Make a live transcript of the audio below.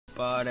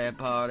Party,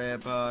 party,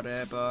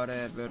 party,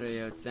 party,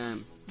 video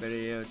time,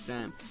 video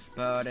time.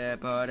 Party,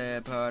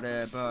 party,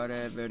 party,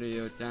 party,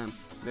 video time,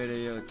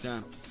 video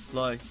time.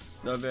 Play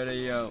the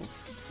video.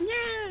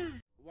 Yeah!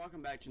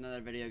 Welcome back to another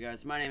video,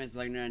 guys. My name is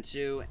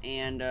Blake92,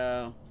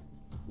 and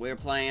we're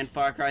playing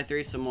Far Cry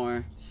 3 some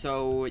more.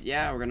 So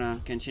yeah, we're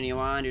gonna continue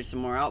on, do some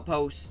more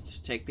outposts,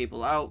 take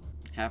people out,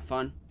 have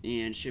fun,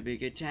 and should be a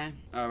good time.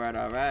 Alright,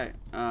 alright.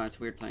 It's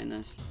weird playing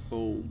this.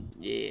 Boom.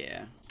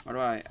 Yeah. Why do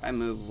I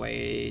move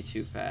way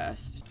too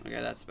fast?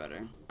 Okay, that's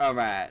better.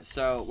 Alright,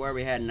 so where are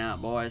we heading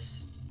out,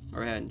 boys?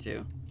 Where are we heading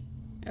to?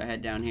 Gotta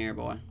head down here,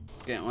 boy.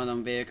 Let's get in one of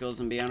them vehicles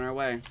and be on our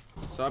way.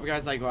 So I hope you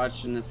guys like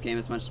watching this game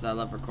as much as I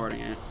love recording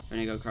it. Do I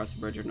need to go across the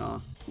bridge or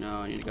no? No,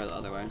 I need to go the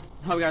other way.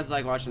 I hope you guys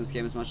like watching this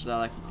game as much as I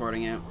like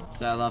recording it.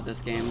 So I love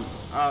this game.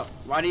 Oh,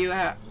 why do you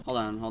have... Hold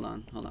on, hold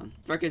on, hold on.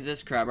 Frick is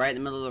this crap right in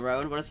the middle of the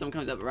road? What if someone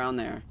comes up around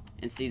there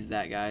and sees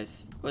that,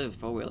 guys? What is a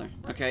four-wheeler?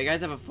 Okay, you guys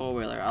have a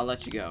four-wheeler. I'll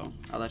let you go.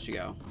 I'll let you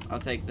go. I'll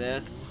take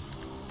this.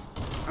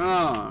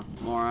 Oh,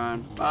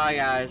 moron. Bye,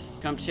 guys.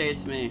 Come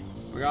chase me.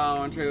 We're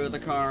going to the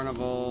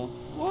carnival.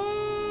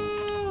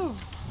 Whoa!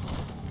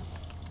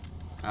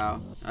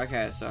 Oh,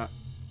 okay, so...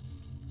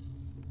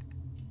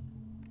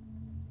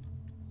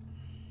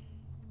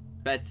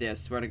 Betsy, I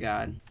swear to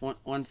God.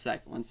 One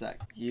sec.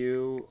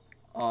 You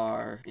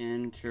are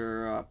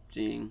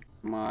interrupting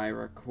my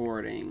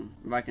recording.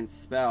 If I can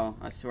spell,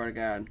 I swear to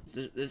God.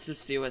 Let's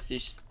just see what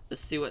she's...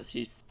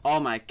 Oh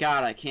my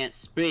God, I can't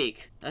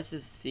speak. Let's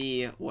just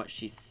see what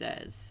she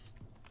says.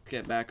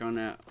 Get back on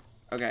that.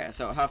 Okay,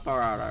 so how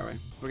far out are we?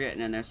 We're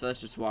getting in there, so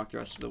let's just walk the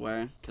rest of the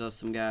way. Kill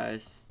some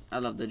guys. I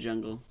love the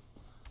jungle.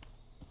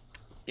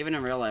 Even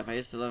in real life, I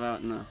used to live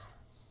out in the...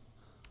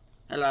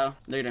 Hello.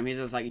 Look at him. He's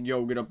just like,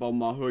 yo, get up on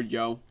my hood,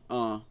 yo.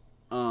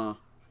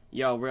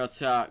 Yo, real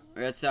talk,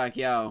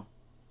 yo.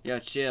 Yo,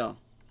 chill.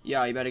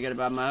 Yo, you better get up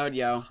on my hood,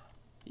 yo.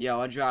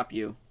 Yo, I'll drop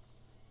you.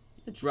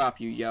 I'll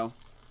drop you, yo.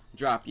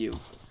 Drop you.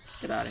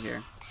 Get out of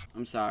here.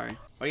 I'm sorry.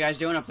 What are you guys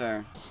doing up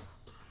there?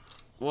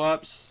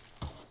 Whoops.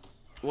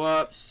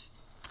 Whoops.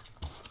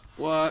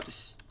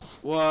 Whoops.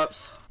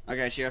 Whoops.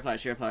 Okay, she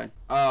replied.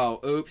 Oh,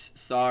 oops,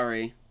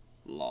 sorry.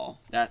 Lol.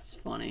 That's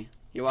funny.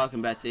 You're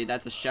welcome, Betsy.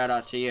 That's a shout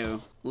out to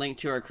you. Link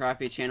to her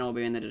crappy channel will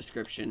be in the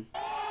description.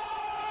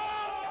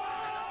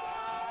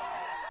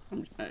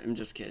 I'm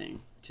just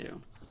kidding,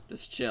 too.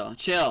 Just chill.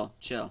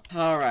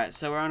 Alright,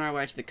 so we're on our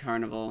way to the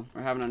carnival.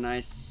 We're having a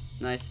nice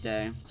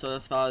day. So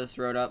let's follow this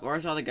road up.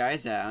 Where's all the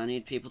guys at? I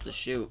need people to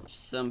shoot.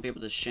 Some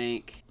people to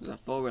shank. There's a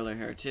four-wheeler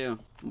here, too.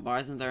 Why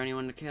isn't there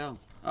anyone to kill?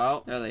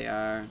 Oh, there they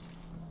are.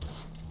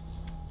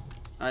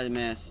 I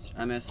missed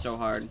so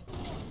hard.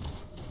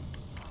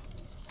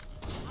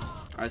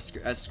 I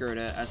screwed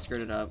it. I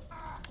screwed it up.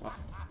 Wow.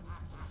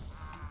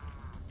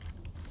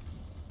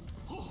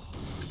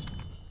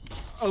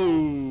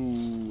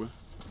 Oh!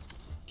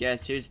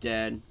 Guess who's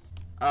dead?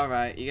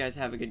 Alright, you guys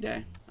have a good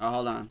day. Oh,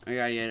 hold on. I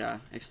gotta get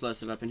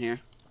explosive up in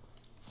here.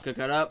 Cook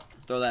it up.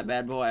 Throw that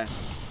bad boy.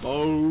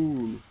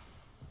 Boom!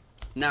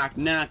 Knock,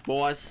 knock,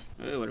 boys.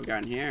 Ooh, what have we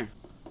got in here?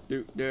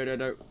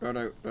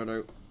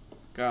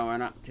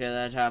 Going up to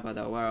the top of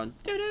the world.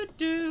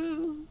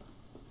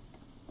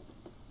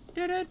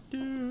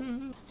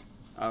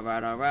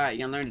 Alright,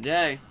 you gonna learn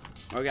today.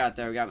 What we got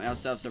there? We got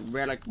ourselves a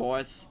relic,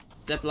 boys.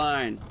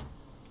 Zipline.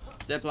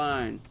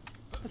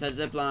 I said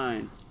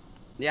zipline.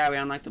 Yeah, we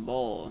unlocked the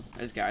bowl.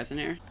 There's guys in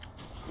here.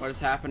 What is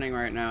happening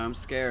right now? I'm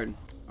scared.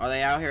 Are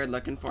they out here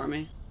looking for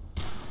me?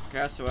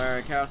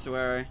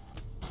 Cassowary.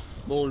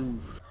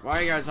 Boom. Why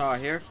are you guys all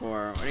here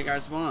for? What do you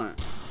guys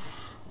want?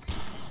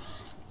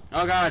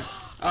 Oh God.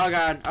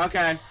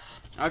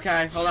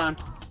 Okay, hold on.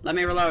 Let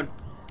me reload.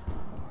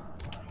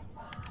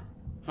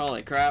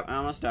 Holy crap, I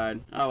almost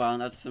died. Oh well,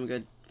 that's some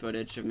good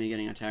footage of me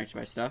getting attacked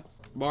by stuff.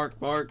 Bark.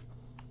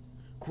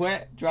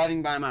 Quit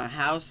driving by my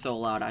house so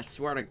loud, I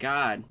swear to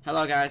God.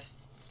 Hello, guys.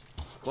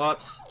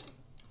 Whoops.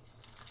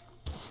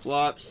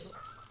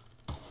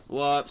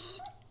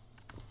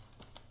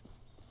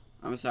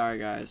 I'm sorry,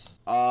 guys.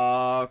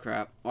 Oh,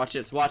 crap. Watch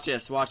this.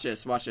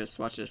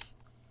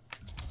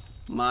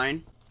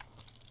 Mine.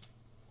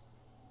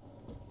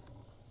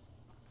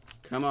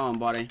 Come on,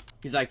 buddy.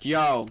 He's like,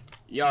 yo,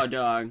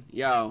 dog,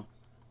 yo.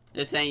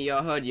 This ain't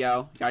your hood,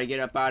 yo. Gotta get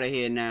up out of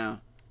here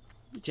now.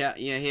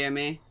 You hear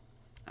me?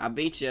 I'll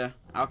beat you.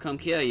 I'll come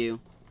kill you.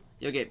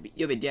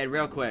 You'll be dead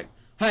real quick.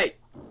 Hey,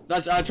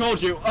 I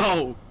told you.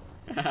 Oh.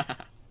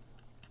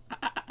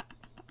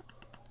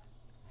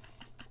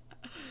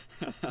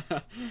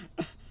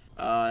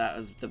 Oh, that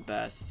was the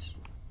best.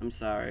 I'm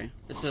sorry.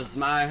 This is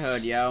my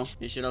hood, yo.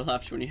 You should have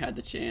left when you had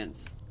the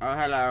chance. Oh,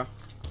 hello.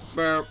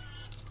 Burp.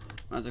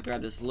 Might as well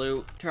grab this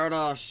loot.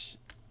 Turtles.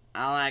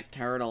 I like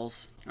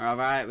turtles.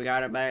 Alright, we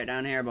got it back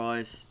down here,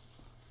 boys.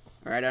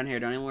 Right down here.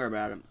 Don't even worry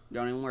about it.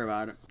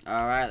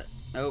 Alright.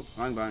 Oh,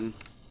 wrong button.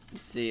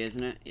 Let's see,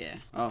 isn't it? Yeah.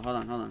 Oh, hold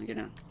on. Get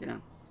down.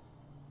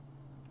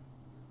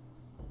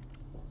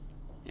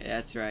 Yeah,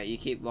 that's right. You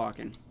keep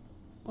walking.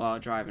 Well,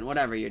 driving.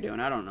 Whatever you're doing.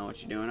 I don't know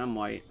what you're doing. I'm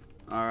white.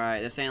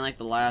 Alright, this ain't like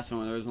the last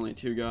one where there was only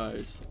 2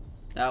 guys.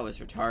 That was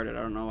retarded.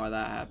 I don't know why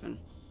that happened.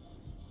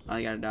 Oh,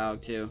 you got a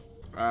dog too.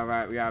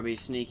 Alright, we gotta be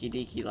sneaky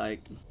deaky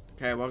like.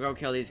 Okay, we'll go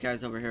kill these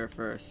guys over here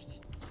first.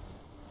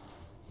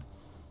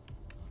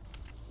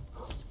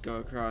 Let's go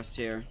across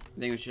here. I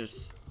think we should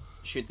just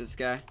shoot this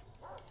guy.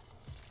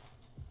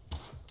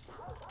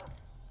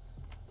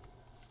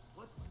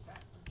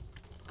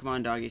 Come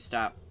on, doggy,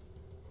 stop.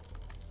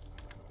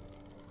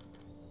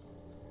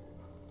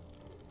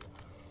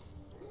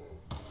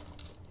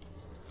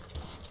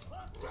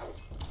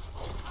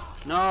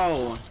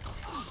 No!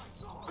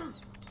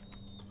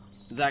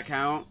 Does that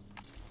count?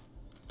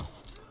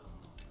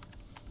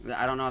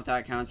 I don't know if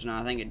that counts or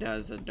not. I think it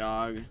does. A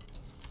dog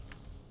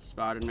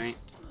spotted me.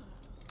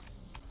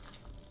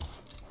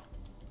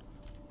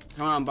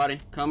 Come on, buddy.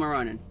 Come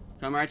running.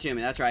 Come right to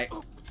me. That's right.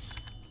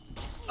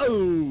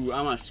 Oh, I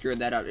almost screwed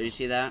that up. Did you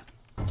see that?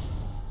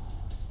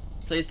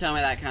 Please tell me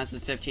that counts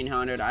as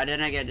 1500. I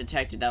didn't get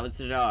detected. That was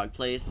the dog.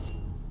 Please.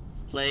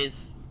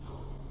 Please.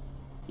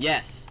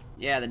 Yes.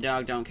 Yeah, the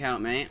dog don't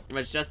count, mate. But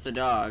it's just the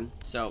dog.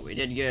 So, we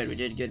did good. We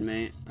did good,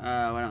 mate.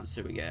 What else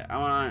did we get? I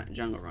want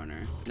Jungle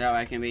Runner. That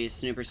way I can be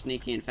super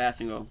sneaky and fast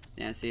and go.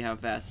 Yeah, see how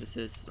fast this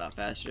is? It's a lot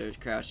faster.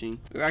 Crouching.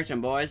 We wrecked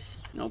him, boys.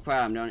 No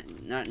problem.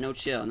 No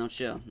chill. No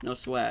chill. No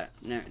sweat.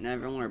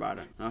 Never worry about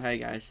it. Oh, hey,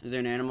 guys. Is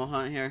there an animal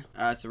hunt here?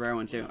 It's a rare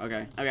one, too.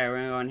 Okay. Okay, we're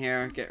gonna go in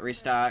here, get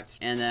restocked,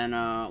 and then,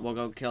 we'll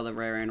go kill the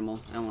rare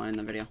animal. And we'll end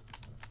the video.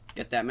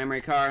 Get that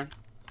memory card.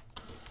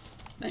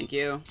 Thank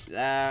you.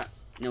 That.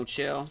 No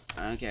chill.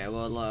 Okay,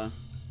 well,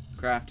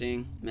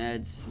 crafting,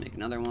 meds, make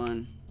another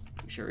one.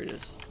 Make sure we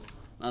just,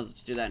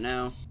 let's do that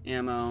now.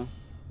 Ammo,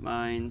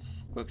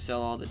 mines, quick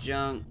sell all the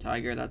junk.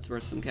 Tiger, that's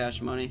worth some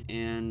cash money.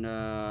 And,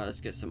 let's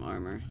get some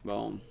armor.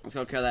 Boom. Let's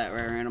go kill that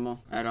rare animal.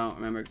 I don't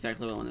remember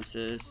exactly what one this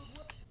is.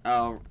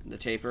 Oh, the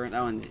taper.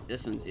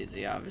 This one's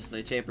easy,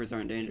 obviously. Tapers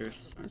aren't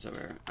dangerous. It's over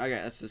here.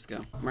 Okay, let's just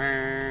go.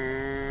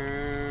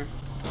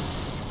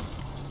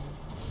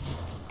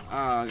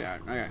 Oh,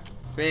 God. Okay.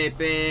 Beep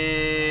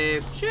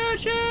beep! Choo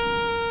choo!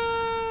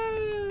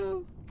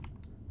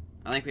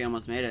 I think we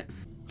almost made it.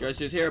 Guess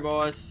who's here,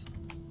 boys?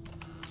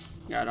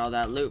 Got all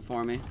that loot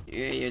for me.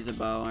 Yeah, use a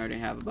bow. I already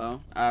have a bow.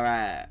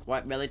 Alright,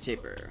 white belly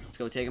tapir. Let's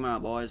go take him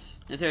out, boys.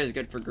 This area is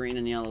good for green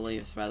and yellow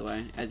leaves, by the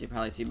way, as you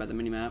probably see by the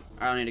minimap.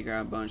 I don't need to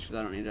grab a bunch because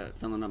I don't need to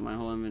fill up my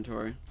whole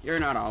inventory. You're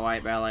not all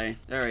white belly.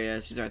 There he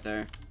is. He's right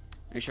there.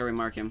 Make sure we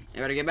mark him.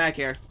 You better get back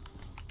here.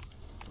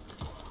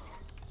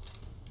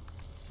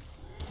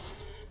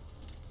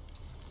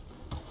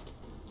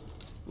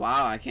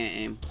 Wow, I can't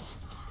aim.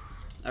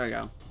 There we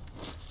go.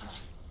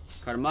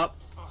 Cut him up.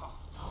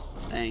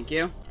 Thank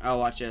you. Oh,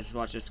 watch this.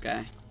 Watch this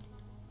guy.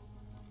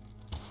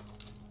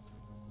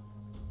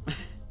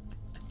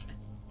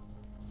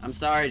 I'm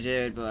sorry,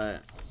 dude,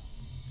 but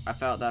I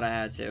felt that I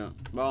had to.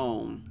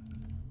 Boom.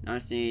 Now I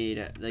just need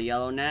the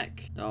yellow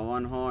neck, the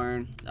one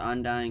horn, the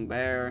undying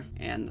bear,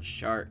 and the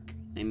shark.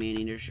 The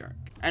man-eater shark.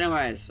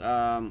 Anyways,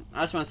 I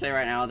just want to say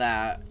right now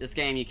that this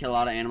game, you kill a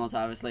lot of animals,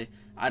 obviously.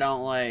 I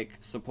don't, like,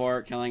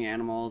 support killing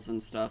animals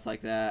and stuff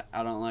like that.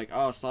 I don't like,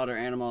 oh, slaughter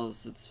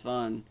animals, it's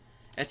fun.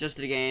 It's just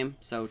a game,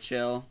 so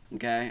chill,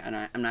 okay? And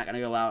I'm not gonna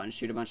go out and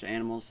shoot a bunch of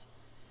animals.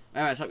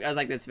 Anyways, hope you guys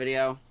liked this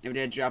video. If you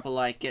did, drop a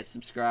like, get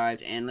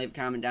subscribed, and leave a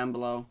comment down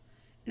below.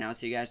 And I'll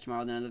see you guys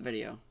tomorrow with another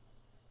video.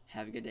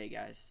 Have a good day,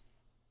 guys.